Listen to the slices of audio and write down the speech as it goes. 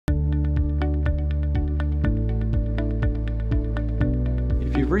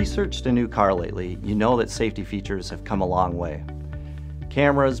you've researched a new car lately, you know that safety features have come a long way.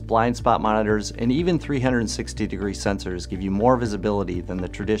 Cameras, blind spot monitors, and even 360-degree sensors give you more visibility than the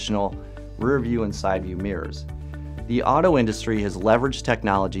traditional rear view and side view mirrors. The auto industry has leveraged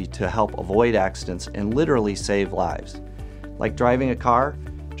technology to help avoid accidents and literally save lives. Like driving a car,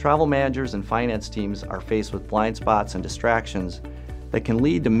 travel managers and finance teams are faced with blind spots and distractions that can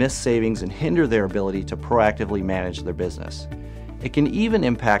lead to missed savings and hinder their ability to proactively manage their business. It can even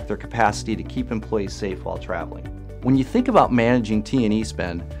impact their capacity to keep employees safe while traveling. When you think about managing T&E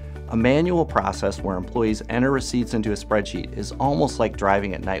spend, a manual process where employees enter receipts into a spreadsheet is almost like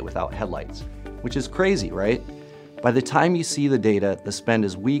driving at night without headlights, which is crazy, right? By the time you see the data, the spend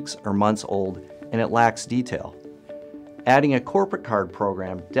is weeks or months old and it lacks detail. Adding a corporate card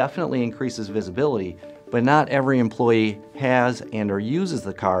program definitely increases visibility, but not every employee has and/or uses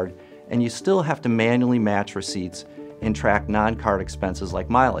the card, and you still have to manually match receipts and track non-card expenses like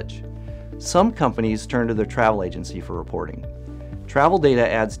mileage. Some companies turn to their travel agency for reporting. Travel data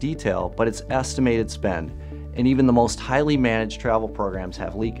adds detail, but it's estimated spend, and even the most highly managed travel programs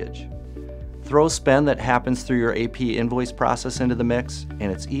have leakage. Throw spend that happens through your AP invoice process into the mix,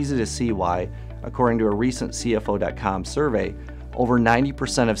 and it's easy to see why, according to a recent CFO.com survey, over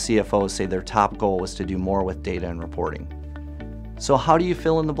 90% of CFOs say their top goal was to do more with data and reporting. So how do you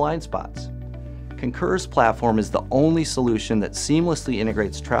fill in the blind spots? Concur's platform is the only solution that seamlessly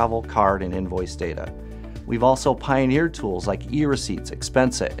integrates travel, card, and invoice data. We've also pioneered tools like e-receipts,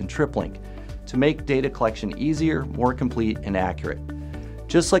 ExpenseIt, and TripLink to make data collection easier, more complete, and accurate.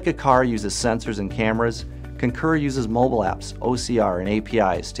 Just like a car uses sensors and cameras, Concur uses mobile apps, OCR, and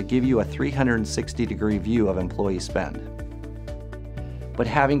APIs to give you a 360-degree view of employee spend. But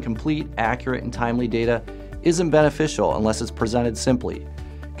having complete, accurate, and timely data isn't beneficial unless it's presented simply.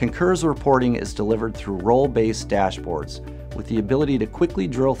 Concur's reporting is delivered through role-based dashboards with the ability to quickly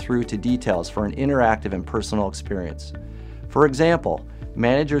drill through to details for an interactive and personal experience. For example,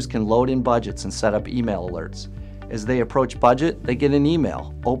 managers can load in budgets and set up email alerts. As they approach budget, they get an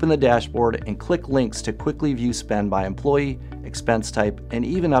email, open the dashboard, and click links to quickly view spend by employee, expense type, and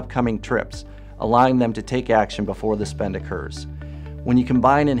even upcoming trips, allowing them to take action before the spend occurs. When you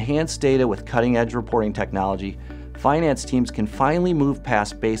combine enhanced data with cutting-edge reporting technology, finance teams can finally move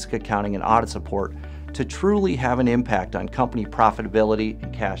past basic accounting and audit support to truly have an impact on company profitability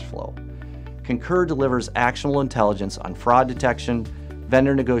and cash flow. Concur delivers actionable intelligence on fraud detection,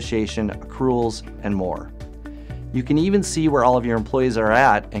 vendor negotiation, accruals, and more. You can even see where all of your employees are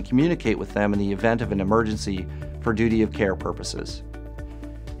at and communicate with them in the event of an emergency for duty of care purposes.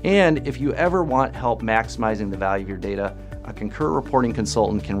 And if you ever want help maximizing the value of your data, a Concur reporting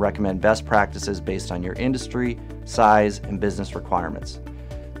consultant can recommend best practices based on your industry, size, and business requirements.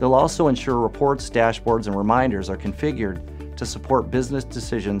 They'll also ensure reports, dashboards, and reminders are configured to support business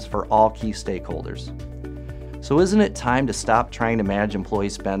decisions for all key stakeholders. So isn't it time to stop trying to manage employee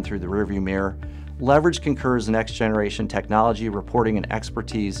spend through the rearview mirror? Leverage Concur's next-generation technology, reporting, and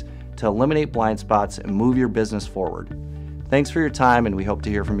expertise to eliminate blind spots and move your business forward. Thanks for your time, and we hope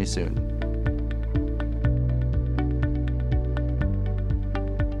to hear from you soon.